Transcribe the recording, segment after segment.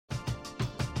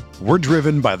We're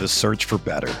driven by the search for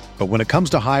better. But when it comes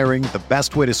to hiring, the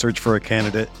best way to search for a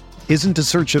candidate isn't to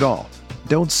search at all.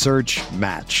 Don't search,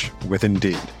 match with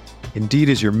Indeed. Indeed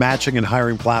is your matching and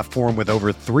hiring platform with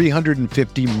over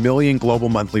 350 million global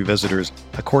monthly visitors,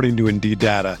 according to Indeed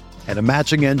data, and a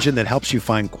matching engine that helps you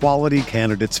find quality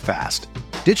candidates fast.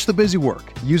 Ditch the busy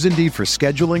work. Use Indeed for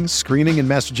scheduling, screening, and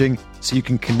messaging so you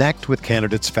can connect with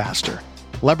candidates faster.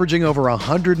 Leveraging over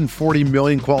 140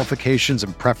 million qualifications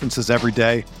and preferences every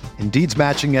day, Indeed's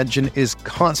matching engine is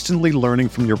constantly learning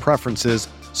from your preferences,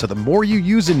 so the more you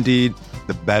use Indeed,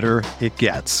 the better it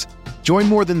gets. Join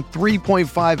more than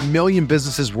 3.5 million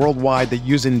businesses worldwide that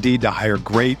use Indeed to hire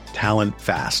great talent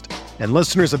fast. And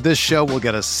listeners of this show will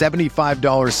get a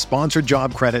 $75 sponsored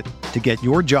job credit to get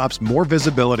your jobs more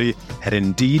visibility at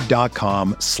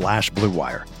Indeed.com/Blue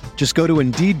Wire. Just go to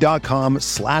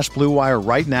Indeed.com/Blue Wire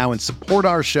right now and support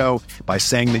our show by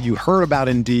saying that you heard about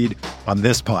Indeed on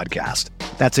this podcast.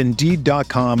 That's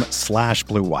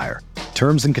Indeed.com/Blue Wire.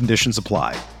 Terms and conditions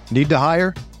apply. Need to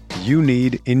hire? You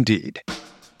need Indeed.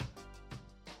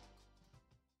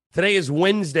 Today is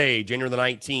Wednesday, January the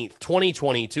 19th,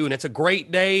 2022, and it's a great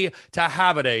day to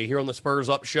have a day here on the Spurs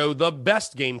Up Show, the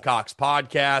best Gamecocks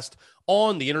podcast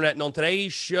on the internet. And on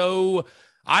today's show,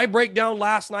 I break down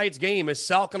last night's game as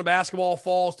South Carolina basketball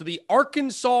falls to the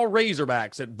Arkansas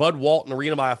Razorbacks at Bud Walton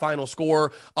Arena by a final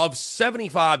score of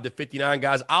 75-59.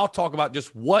 Guys, I'll talk about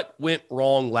just what went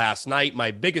wrong last night.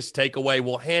 My biggest takeaway.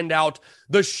 We'll hand out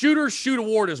the Shooters Shoot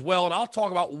Award as well, and I'll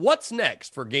talk about what's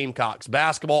next for Gamecocks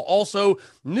basketball. Also,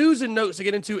 news and notes to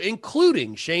get into,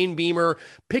 including Shane Beamer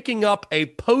picking up a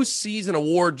postseason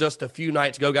award just a few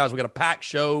nights ago. Guys, we got a packed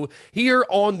show here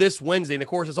on this Wednesday, and of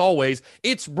course, as always,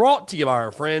 it's brought to you by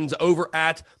our friends over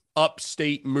at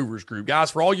Upstate Movers Group.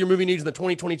 Guys, for all your movie needs in the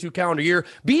 2022 calendar year,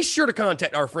 be sure to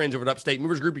contact our friends over at Upstate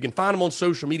Movers Group. You can find them on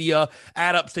social media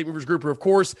at Upstate Movers Group. Or, of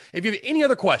course, if you have any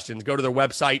other questions, go to their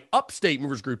website,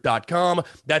 upstatemoversgroup.com.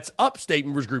 That's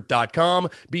upstatemoversgroup.com.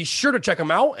 Be sure to check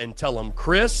them out and tell them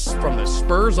Chris from the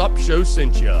Spurs Up Show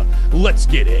sent you. Let's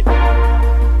get it.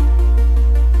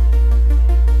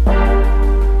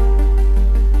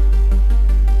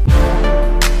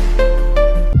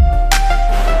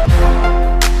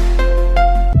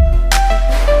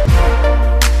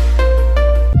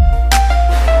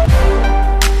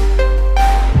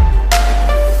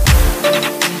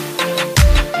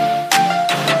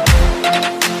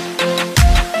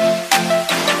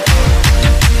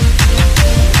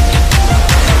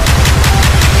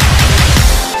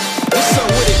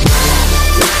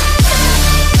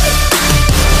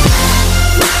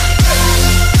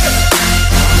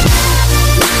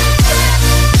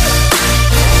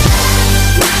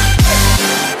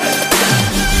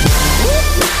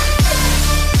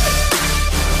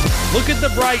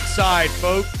 Bright side,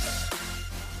 folks.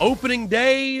 Opening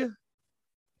day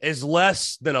is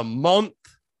less than a month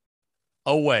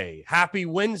away. Happy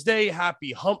Wednesday.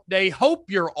 Happy hump day. Hope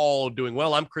you're all doing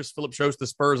well. I'm Chris Phillips, host of the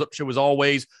Spurs Up Show as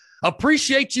always.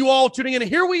 Appreciate you all tuning in.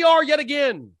 Here we are yet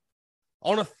again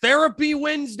on a Therapy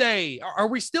Wednesday. Are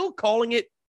we still calling it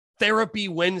Therapy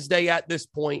Wednesday at this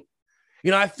point?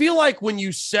 You know, I feel like when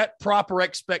you set proper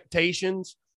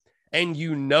expectations and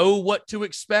you know what to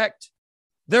expect,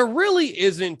 there really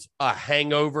isn't a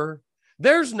hangover.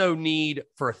 There's no need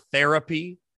for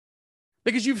therapy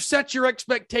because you've set your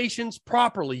expectations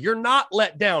properly. You're not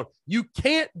let down. You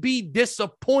can't be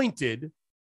disappointed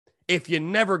if you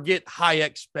never get high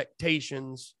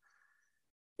expectations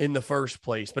in the first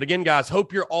place. But again, guys,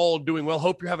 hope you're all doing well.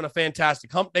 Hope you're having a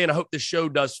fantastic hump day, and I hope this show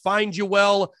does find you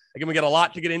well. Again, we got a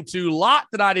lot to get into, a lot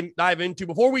that I didn't dive into.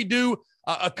 Before we do,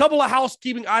 a couple of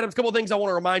housekeeping items, a couple of things I want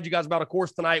to remind you guys about. Of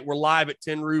course, tonight we're live at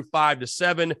Tin Roof 5 to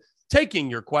 7, taking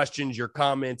your questions, your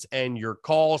comments, and your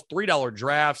calls. $3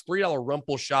 drafts, $3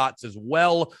 Rumple shots as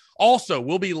well. Also,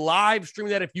 we'll be live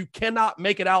streaming that. If you cannot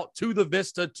make it out to the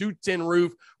Vista, to Tin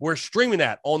Roof, we're streaming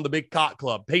that on the Big Cock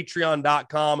Club,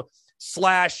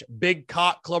 patreon.com/Big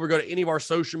Cock Club, or go to any of our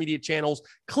social media channels.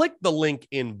 Click the link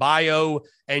in bio,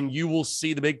 and you will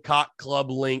see the Big Cock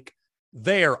Club link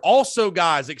there. Also,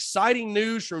 guys, exciting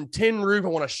news from Tin Roof. I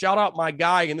want to shout out my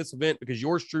guy in this event because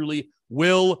yours truly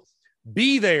will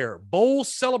be there. Bowl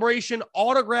celebration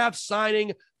autograph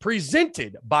signing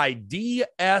presented by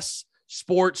DS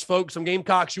Sports, folks. Some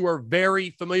Gamecocks you are very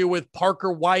familiar with: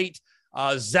 Parker White,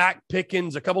 Zach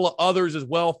Pickens, a couple of others as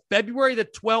well. February the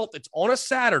 12th, it's on a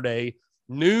Saturday,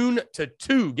 noon to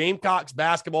 2. Gamecocks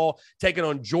basketball taking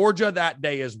on Georgia that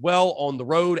day as well on the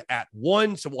road at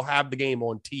 1. So we'll have the game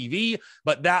on TV,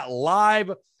 but that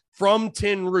live from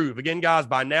Tin Roof. Again, guys,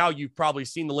 by now you've probably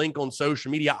seen the link on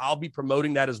social media. I'll be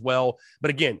promoting that as well.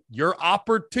 But again, your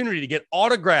opportunity to get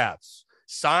autographs,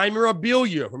 sign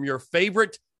memorabilia from your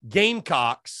favorite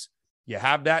Gamecocks, you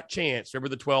have that chance November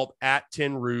the 12th at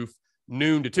Tin Roof,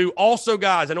 noon to 2. Also,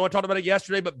 guys, I know I talked about it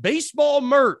yesterday, but baseball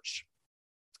merch,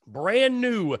 brand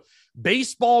new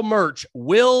baseball merch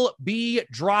will be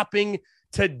dropping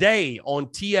today on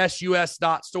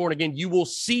tsus.store. And again, you will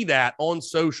see that on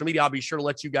social media. I'll be sure to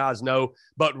let you guys know,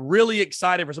 but really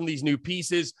excited for some of these new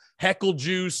pieces. Heckle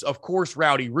Juice, of course,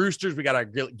 Rowdy Roosters. We got our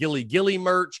Gilly Gilly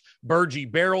merch, Burgee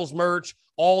Barrels merch,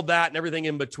 all that and everything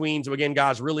in between. So again,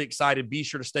 guys, really excited. Be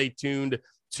sure to stay tuned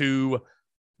to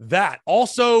that.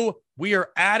 Also, we are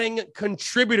adding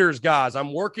contributors, guys.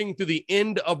 I'm working through the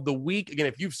end of the week. Again,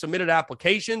 if you've submitted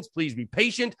applications, please be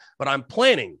patient, but I'm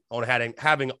planning on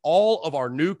having all of our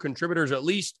new contributors, at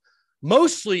least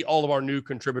mostly all of our new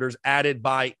contributors, added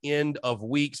by end of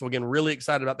week. So again, really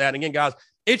excited about that. And again, guys,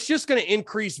 it's just going to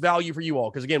increase value for you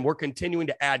all because, again, we're continuing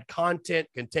to add content,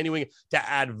 continuing to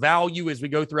add value as we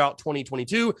go throughout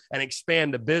 2022 and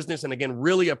expand the business. And again,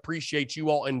 really appreciate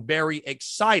you all and very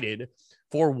excited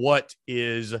for what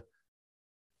is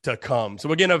to come.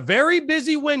 So again, a very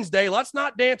busy Wednesday. Let's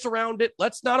not dance around it.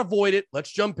 Let's not avoid it.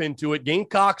 Let's jump into it.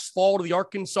 Gamecocks fall to the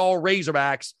Arkansas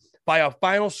Razorbacks by a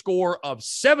final score of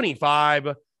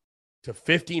 75-59.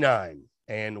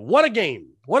 And what a game.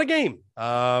 What a game.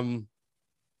 I'll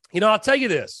tell you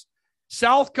this.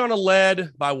 South kind of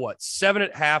led by 7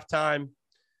 at halftime.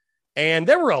 And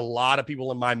there were a lot of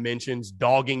people in my mentions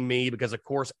dogging me because, of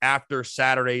course, after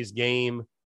Saturday's game,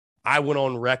 I went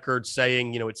on record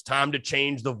saying, it's time to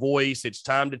change the voice. It's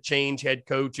time to change head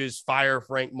coaches, fire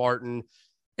Frank Martin,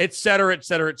 et cetera, et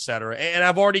cetera, et cetera. And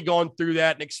I've already gone through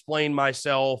that and explained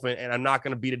myself, and I'm not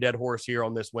going to beat a dead horse here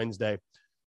on this Wednesday.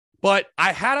 But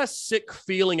I had a sick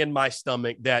feeling in my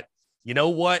stomach that, you know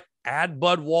what, add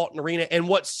Bud Walton Arena. And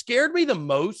what scared me the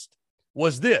most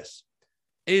was this,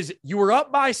 is you were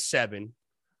up by 7,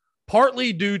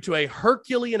 partly due to a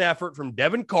Herculean effort from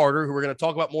Devin Carter, who we're going to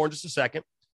talk about more in just a second.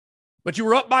 But you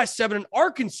were up by 7, and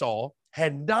Arkansas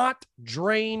had not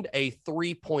drained a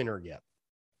three-pointer yet.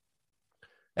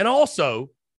 And also,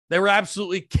 they were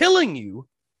absolutely killing you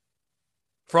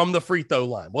from the free throw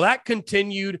line. Well, that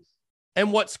continued.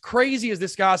 And what's crazy is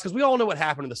this, guys, because we all know what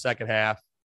happened in the second half.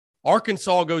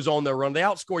 Arkansas goes on their run. They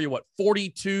outscore you,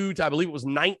 42 to, I believe it was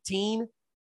 19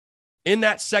 in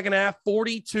that second half.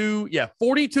 42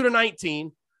 to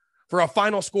 19 for a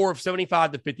final score of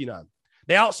 75-59.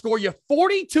 They outscore you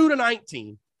 42 to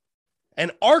 19,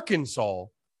 and Arkansas,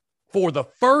 for the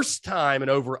first time in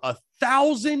over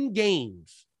 1,000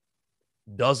 games,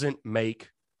 doesn't make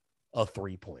a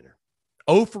three-pointer.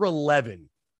 0 for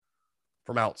 11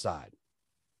 from outside.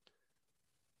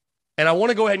 And I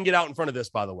want to go ahead and get out in front of this,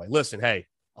 by the way. Listen, hey,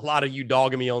 a lot of you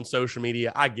dogging me on social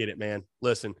media. I get it, man.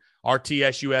 Listen, our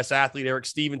TSUS athlete, Eric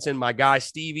Stevenson, my guy,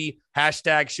 Stevie,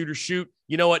 #shooter-shoot.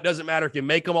 You know what? Doesn't matter if you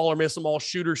make them all or miss them all,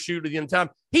 shooter-shoot at the end of time.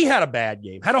 He had a bad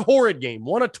game, had a horrid game.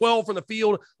 1 of 12 from the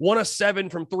field, 1 of 7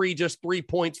 from 3, just 3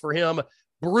 points for him.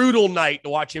 Brutal night to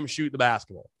watch him shoot the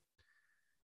basketball.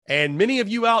 And many of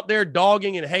you out there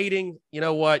dogging and hating, you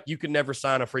know what? You could never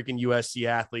sign a freaking USC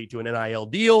athlete to an NIL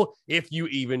deal if you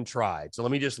even tried. So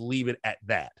let me just leave it at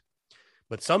that.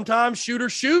 But sometimes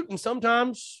shooters shoot and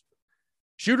sometimes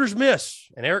shooters miss.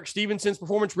 And Eric Stevenson's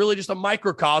performance really just a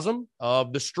microcosm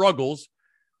of the struggles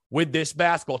with this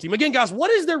basketball team. Again, guys,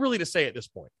 what is there really to say at this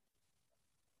point?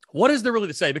 What is there really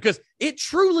to say? Because it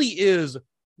truly is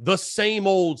the same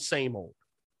old, same old.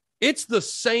 It's the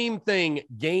same thing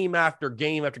game after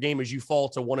game after game as you fall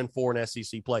to 1-4 in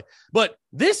SEC play. But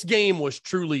this game was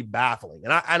truly baffling.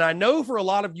 And I know for a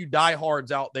lot of you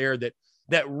diehards out there that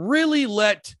really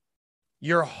let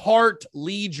your heart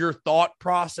lead your thought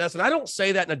process. And I don't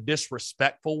say that in a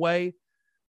disrespectful way,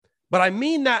 but I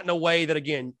mean that in a way that,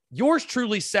 again, yours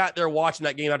truly sat there watching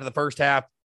that game after the first half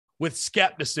with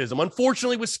skepticism.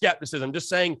 Unfortunately, with skepticism, just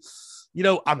saying,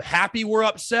 I'm happy we're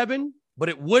up 7, but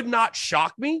it would not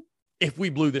shock me if we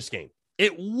blew this game.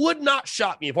 It would not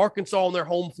shock me if Arkansas on their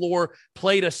home floor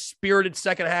played a spirited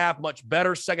second half, much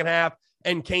better second half,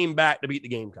 and came back to beat the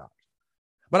Gamecocks.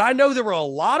 But I know there were a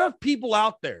lot of people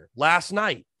out there last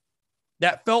night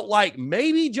that felt like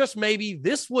maybe, just maybe,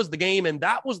 this was the game and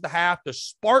that was the half to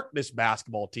spark this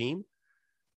basketball team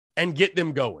and get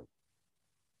them going.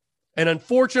 And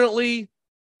unfortunately,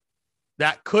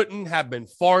 that couldn't have been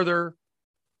farther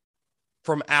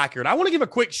from accurate. I want to give a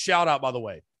quick shout out, by the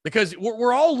way, because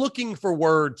we're all looking for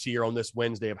words here on this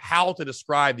Wednesday of how to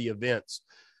describe the events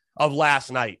of last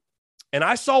night. And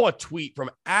I saw a tweet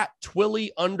from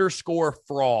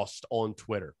 @Twilly_Frost on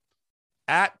Twitter.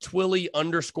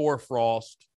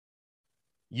 @Twilly_Frost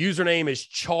Username is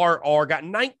Char R. Got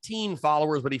 19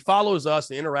 followers, but he follows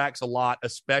us and interacts a lot,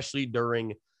 especially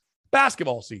during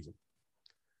basketball season.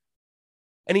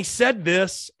 And he said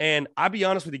this, and I'll be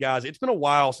honest with you guys, it's been a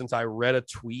while since I read a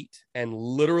tweet and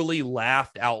literally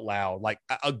laughed out loud, like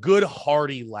a good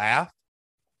hearty laugh.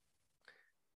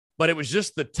 But it was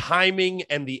just the timing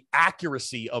and the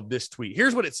accuracy of this tweet.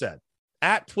 Here's what it said.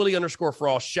 At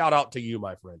Twilly_Frost, shout out to you,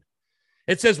 my friend.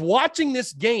 It says, watching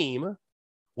this game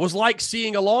was like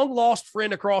seeing a long-lost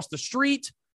friend across the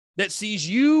street that sees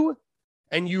you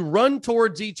and you run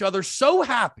towards each other so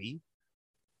happy,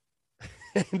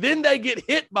 and then they get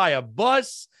hit by a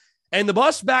bus, and the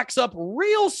bus backs up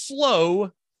real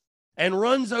slow and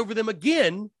runs over them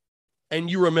again, and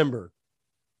you remember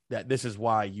that this is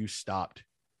why you stopped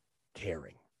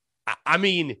caring. I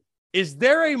mean, is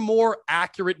there a more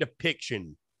accurate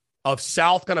depiction of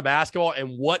South Carolina basketball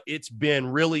and what it's been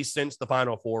really since the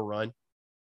Final Four run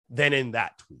than in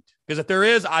that tweet? Because if there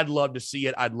is, I'd love to see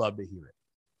it. I'd love to hear it.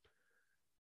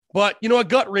 But, you know, a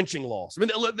gut-wrenching loss. I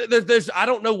mean, I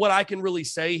don't know what I can really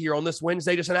say here on this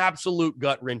Wednesday, just an absolute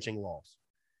gut-wrenching loss.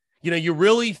 You know, you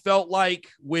really felt like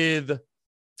with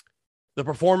the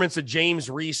performance of James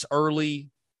Reese early,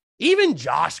 even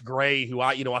Josh Gray, who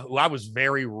I was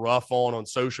very rough on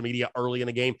social media early in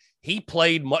the game, he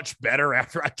played much better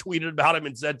after I tweeted about him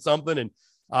and said something. And,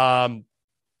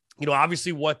 you know,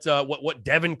 obviously what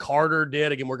Devin Carter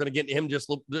did, again, we're going to get into him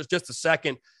just a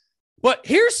second. But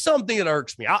here's something that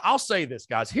irks me. I'll say this,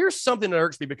 guys. Here's something that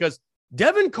irks me because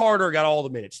Devin Carter got all the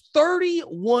minutes,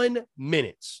 31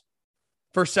 minutes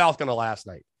for South Carolina last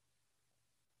night.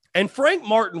 And Frank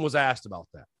Martin was asked about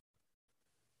that.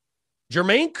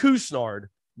 Jermaine Couisnard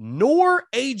nor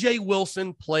A.J.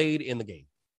 Wilson played in the game.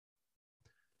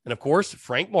 And, of course,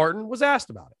 Frank Martin was asked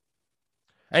about it.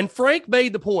 And Frank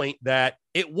made the point that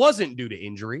it wasn't due to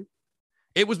injury.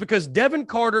 It was because Devin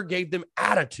Carter gave them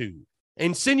attitude,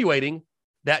 insinuating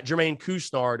that Jermaine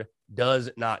Couisnard does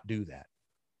not do that.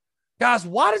 Guys,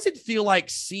 why does it feel like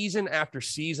season after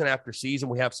season after season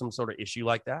we have some sort of issue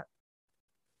like that?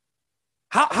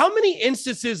 How many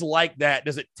instances like that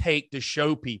does it take to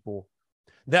show people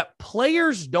that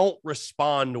players don't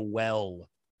respond well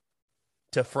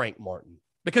to Frank Martin?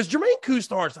 Because Jermaine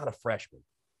Couisnard is not a freshman.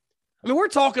 I mean, we're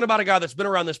talking about a guy that's been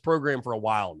around this program for a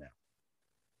while now.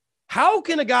 How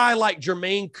can a guy like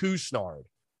Jermaine Couisnard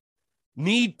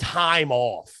need time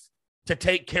off to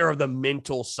take care of the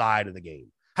mental side of the game?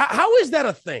 How is that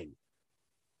a thing?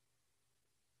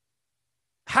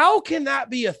 How can that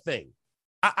be a thing?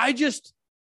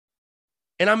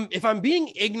 If I'm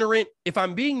being ignorant, if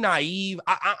I'm being naive,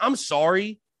 I'm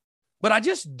sorry, but I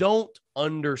just don't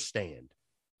understand.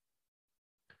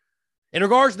 In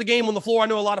regards to the game on the floor, I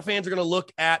know a lot of fans are going to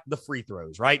look at the free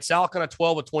throws, right? South Carolina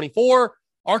 12 of 24.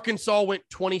 Arkansas went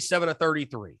 27 of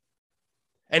 33.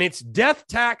 And it's death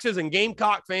taxes and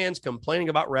Gamecock fans complaining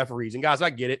about referees. And guys, I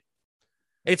get it.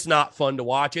 It's not fun to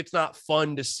watch. It's not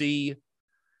fun to see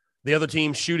the other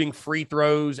team shooting free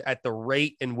throws at the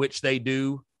rate in which they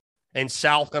do. And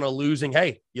South Carolina losing.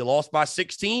 Hey, you lost by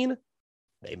 16.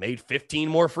 They made 15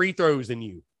 more free throws than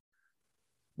you.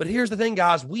 But here's the thing,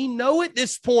 guys. We know at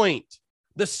this point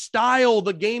the style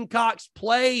the Gamecocks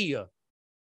play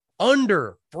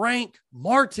under Frank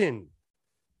Martin.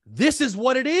 This is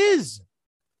what it is.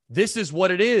 This is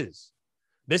what it is.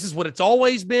 This is what it's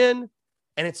always been,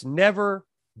 and it's never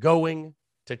going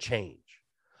to change.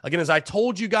 Again, as I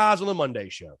told you guys on the Monday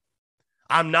show,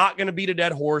 I'm not going to beat a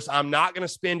dead horse. I'm not going to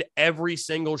spend every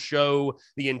single show,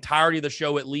 the entirety of the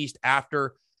show at least,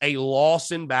 after a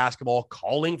loss in basketball,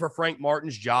 calling for Frank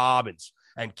Martin's job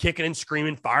and kicking and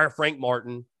screaming, fire Frank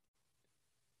Martin.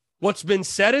 What's been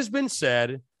said has been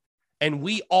said, and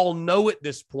we all know at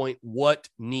this point what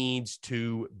needs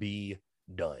to be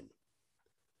done.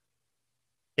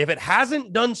 If it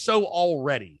hasn't done so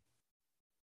already,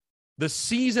 the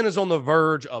season is on the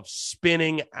verge of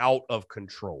spinning out of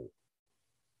control.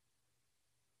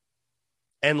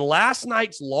 And last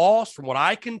night's loss, from what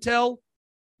I can tell,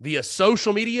 via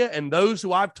social media and those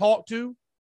who I've talked to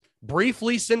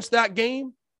briefly since that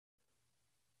game,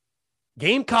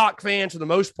 Gamecock fans, for the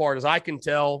most part, as I can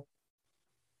tell,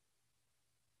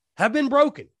 have been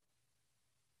broken.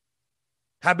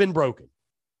 Have been broken.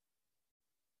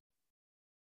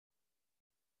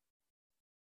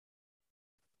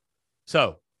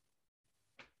 So,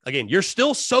 again, you're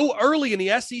still so early in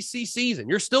the SEC season.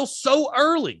 You're still so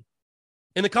early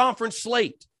in the conference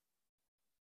slate.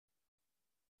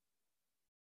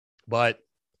 But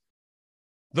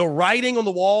the writing on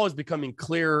the wall is becoming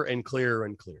clearer and clearer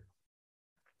and clearer.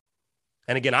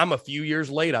 And again, I'm a few years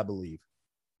late, I believe.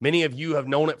 Many of you have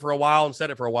known it for a while and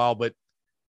said it for a while, but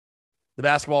The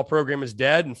basketball program is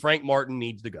dead, and Frank Martin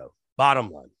needs to go.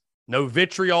 Bottom line. No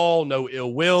vitriol, no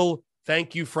ill will.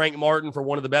 Thank you, Frank Martin, for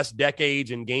one of the best decades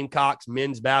in Gamecocks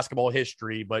men's basketball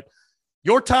history. But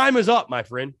your time is up, my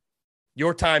friend.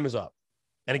 Your time is up.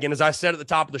 And again, as I said at the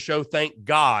top of the show, thank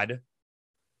God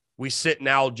we sit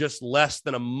now just less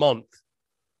than a month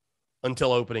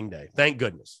until opening day. Thank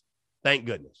goodness. Thank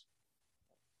goodness.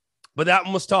 But that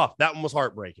one was tough. That one was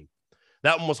heartbreaking.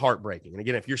 That one was heartbreaking. And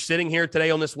again, if you're sitting here today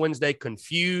on this Wednesday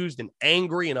confused and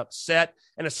angry and upset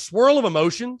and a swirl of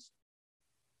emotions,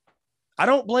 I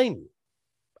don't blame you.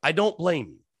 I don't blame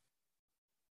you.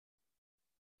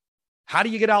 How do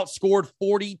you get outscored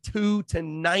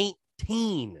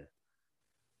 42-19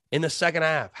 in the second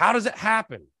half? How does it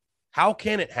happen? How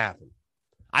can it happen?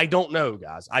 I don't know,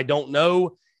 guys. I don't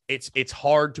know. It's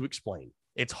hard to explain.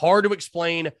 It's hard to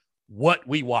explain what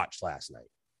we watched last night.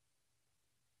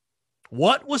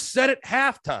 What was said at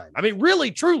halftime? I mean,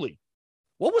 really, truly,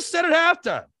 what was said at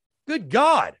halftime? Good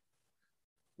God.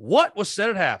 What was said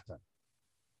at halftime?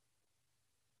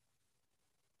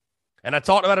 And I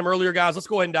talked about him earlier, guys. Let's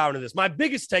go ahead and dive into this. My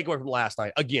biggest takeaway from last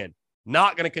night, again,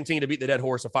 not going to continue to beat the dead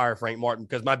horse of fire Frank Martin,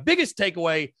 because my biggest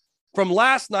takeaway from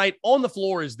last night on the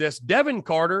floor is this. Devin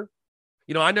Carter,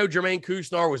 I know Jermaine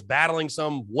Couisnard was battling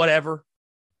some whatever,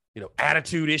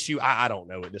 attitude issue. I don't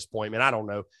know at this point, man. I don't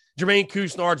know. Jermaine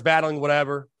Couisnard's battling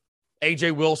whatever.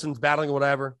 AJ Wilson's battling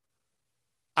whatever.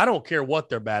 I don't care what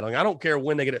they're battling. I don't care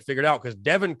when they get it figured out, because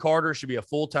Devin Carter should be a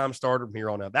full-time starter from here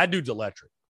on out. That dude's electric.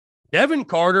 Devin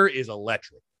Carter is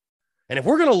electric. And if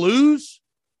we're going to lose,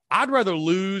 I'd rather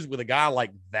lose with a guy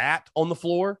like that on the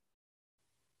floor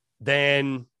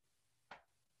than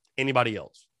anybody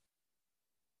else.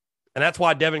 And that's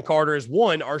why Devin Carter has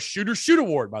won our Shoot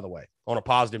Award, by the way. On a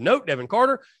positive note, Devin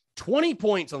Carter, 20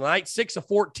 points on the night, 6 of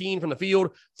 14 from the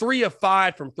field, 3 of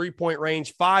 5 from three-point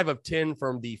range, 5 of 10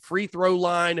 from the free throw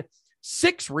line,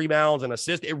 6 rebounds and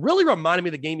assists. It really reminded me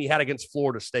of the game he had against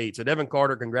Florida State. So Devin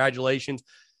Carter, congratulations.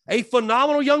 A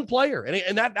phenomenal young player.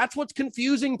 And that's what's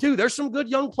confusing, too. There's some good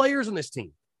young players in this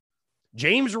team.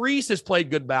 James Reese has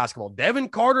played good basketball. Devin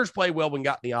Carter's played well when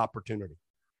got the opportunity.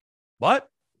 But,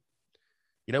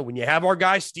 when you have our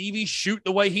guy Stevie shoot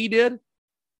the way he did,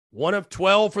 1 of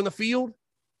 12 from the field,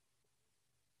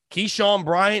 Keyshawn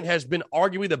Bryant has been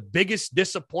arguably the biggest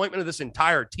disappointment of this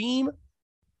entire team.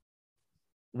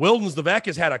 Wildens Levesque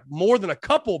has had more than a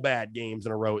couple bad games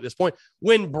in a row at this point.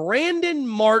 When Brandon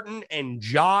Martin and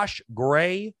Josh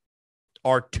Gray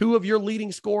are 2 of your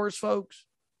leading scorers, folks,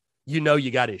 you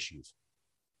got issues.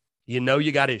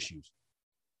 You got issues.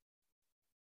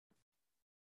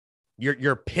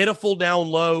 You're pitiful down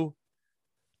low.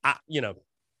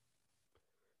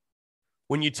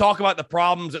 When you talk about the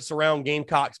problems that surround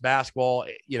Gamecocks basketball,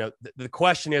 the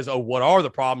question is, what are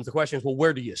the problems? The question is, well,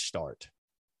 where do you start?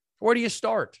 Where do you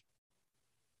start?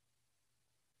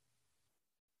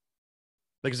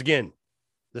 Because, again,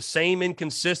 the same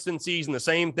inconsistencies and the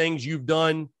same things you've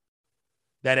done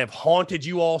that have haunted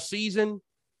you all season,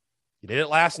 you did it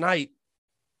last night,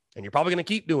 and you're probably going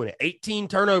to keep doing it. 18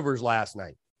 turnovers last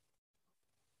night.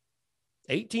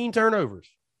 18 turnovers.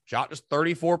 Shot just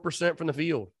 34% from the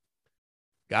field.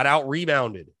 Got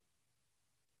out-rebounded.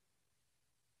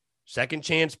 Second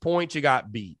chance points, you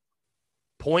got beat.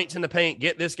 Points in the paint.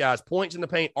 Get this, guys. Points in the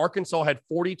paint. Arkansas had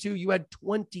 42. You had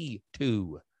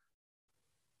 22.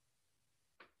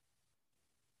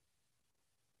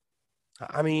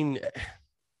 I mean,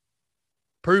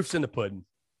 proof's in the pudding.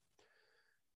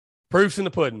 Proof's in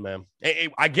the pudding, man.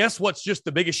 I guess what's just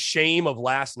the biggest shame of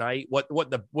last night, what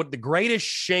the greatest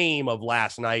shame of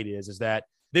last night is that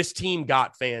this team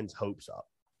got fans' hopes up.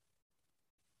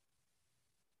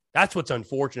 That's what's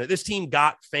unfortunate. This team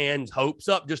got fans' hopes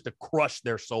up just to crush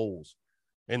their souls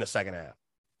in the second half.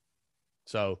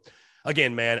 So,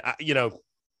 again, man,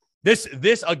 this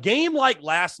a game like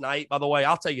last night, by the way,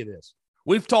 I'll tell you this.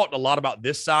 We've talked a lot about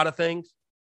this side of things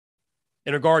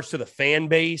in regards to the fan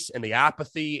base and the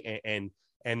apathy and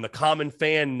the common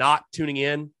fan not tuning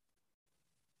in.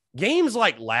 Games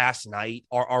like last night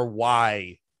are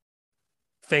why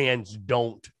fans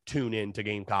don't tune in to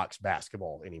Gamecocks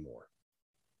basketball anymore.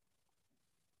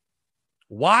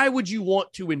 Why would you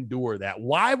want to endure that?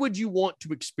 Why would you want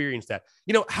to experience that?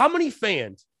 How many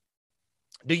fans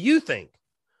do you think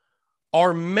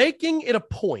are making it a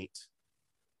point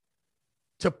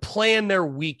to plan their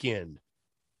weekend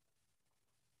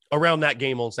around that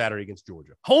game on Saturday against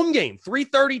Georgia? Home game,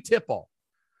 3:30 tip-off,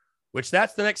 which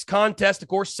that's the next contest, of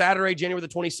course, Saturday, January the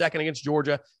 22nd against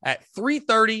Georgia at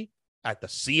 3:30 at the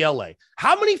CLA.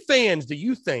 How many fans do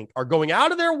you think are going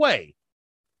out of their way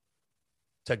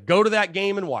to go to that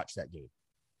game and watch that game?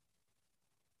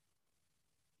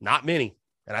 Not many.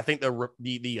 And I think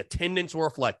the attendance will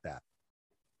reflect that.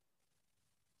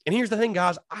 And here's the thing,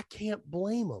 guys. I can't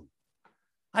blame them.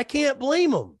 I can't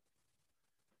blame them.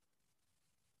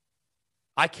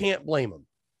 I can't blame them.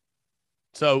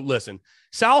 So, listen,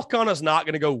 South Carolina's not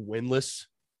going to go winless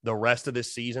the rest of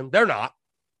this season. They're not.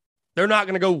 They're not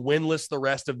going to go winless the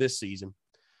rest of this season.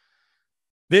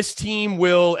 This team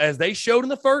will, as they showed in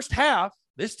the first half,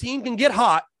 this team can get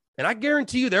hot. And I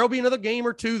guarantee you there will be another game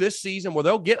or two this season where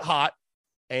they'll get hot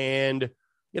and,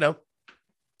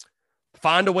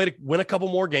 find a way to win a couple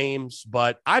more games.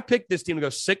 But I picked this team to go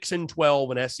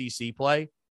 6-12 in SEC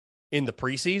play in the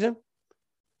preseason.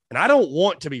 And I don't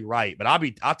want to be right, but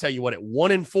I'll tell you what, at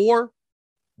 1-4,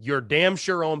 you're damn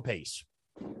sure on pace.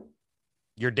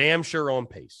 You're damn sure on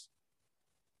pace.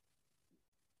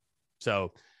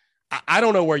 So I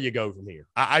don't know where you go from here.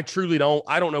 I truly don't.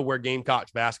 I don't know where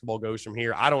Gamecocks basketball goes from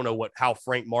here. I don't know how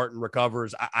Frank Martin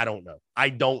recovers. I don't know. I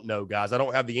don't know, guys. I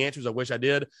don't have the answers. I wish I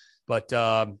did. But,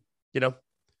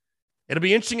 it'll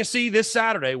be interesting to see this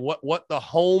Saturday what the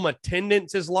home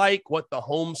attendance is like, what the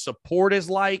home support is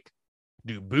like.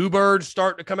 Do boo birds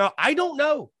start to come out? I don't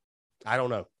know.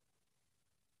 But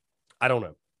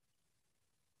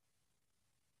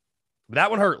that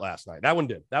one hurt last night. That one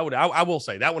did. I will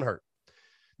say that one hurt.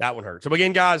 That one hurt. So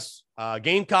again, guys,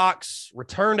 Gamecocks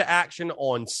return to action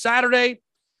on Saturday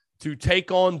to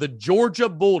take on the Georgia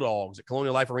Bulldogs at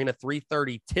Colonial Life Arena,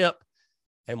 3:30 tip.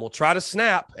 And we'll try to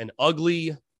snap an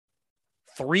ugly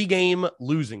 3-game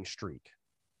losing streak.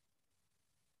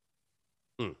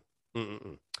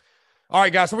 All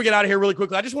right, guys, so we get out of here really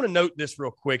quickly. I just want to note this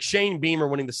real quick. Shane Beamer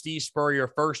winning the Steve Spurrier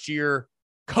first-year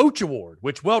coach award,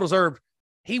 which well-deserved.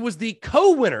 He was the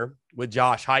co-winner with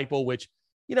Josh Heupel, which,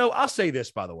 I'll say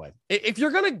this, by the way. If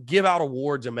you're going to give out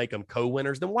awards and make them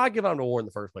co-winners, then why give out an award in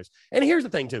the first place? And here's the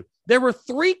thing, too. There were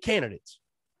 3 candidates.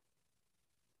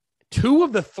 2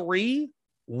 of the 3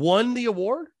 won the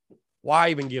award. Why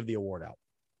even give the award out?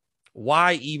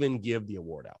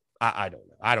 I don't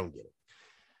know. I don't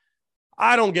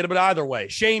get it. But either way,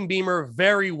 Shane Beamer,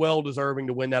 very well deserving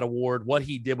to win that award. What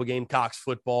he did with Gamecocks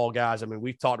football, guys, I mean,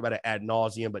 we've talked about it ad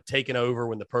nauseum, but taking over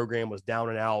when the program was down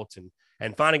and out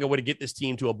and finding a way to get this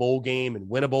team to a bowl game and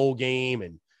win a bowl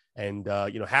game and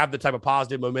have the type of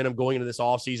positive momentum going into this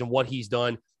offseason, what he's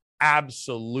done,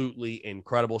 absolutely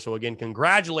incredible. So, again,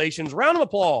 congratulations. Round of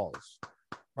applause,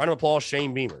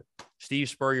 Shane Beamer. Steve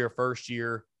Spurrier,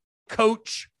 first-year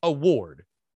coach award.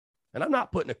 And I'm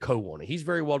not putting a co on it. He's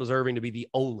very well deserving to be the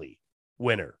only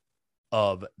winner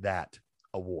of that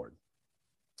award.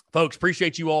 Folks,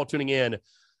 appreciate you all tuning in.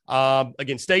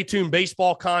 Again, stay tuned.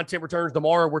 Baseball content returns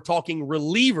tomorrow. We're talking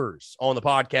relievers on the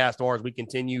podcast tomorrow as we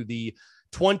continue the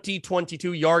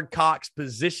 2022 Yardcocks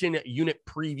position unit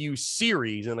preview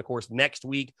series. And, of course, next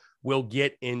week we'll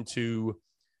get into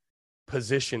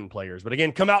position players. But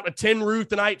again, come out to Tin Roof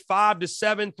tonight, 5 to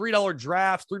 7, $3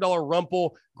 drafts, $3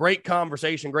 Rumple. Great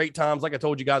conversation, great times. Like I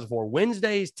told you guys before,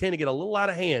 Wednesdays tend to get a little out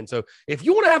of hand. So if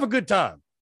you want to have a good time,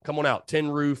 come on out. Tin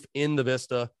Roof in the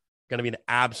Vista. Going to be an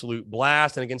absolute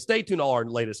blast. And again, stay tuned to all our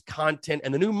latest content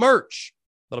and the new merch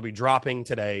that'll be dropping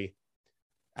today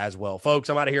as well. Folks,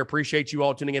 I'm out of here. Appreciate you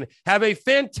all tuning in. Have a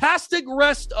fantastic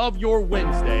rest of your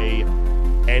Wednesday,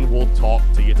 and we'll talk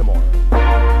to you tomorrow.